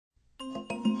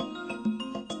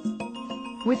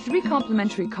With 3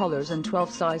 complementary colors and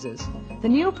 12 sizes, the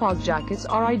neopaws jackets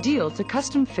are ideal to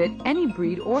custom fit any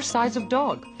breed or size of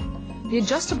dog. The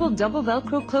adjustable double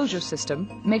Velcro closure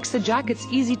system makes the jackets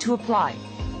easy to apply.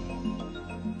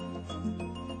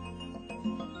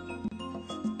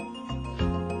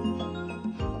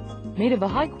 Made of a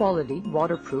high-quality,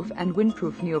 waterproof and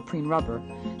windproof neoprene rubber,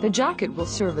 the jacket will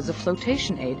serve as a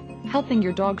flotation aid, helping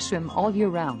your dog swim all year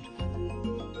round.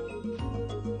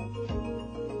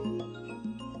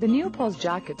 The neopaws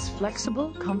jacket's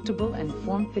flexible, comfortable and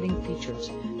form-fitting features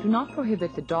do not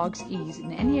prohibit the dog's ease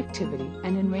in any activity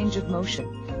and in range of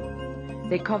motion.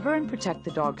 They cover and protect the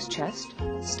dog's chest,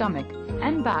 stomach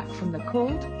and back from the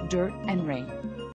cold, dirt and rain.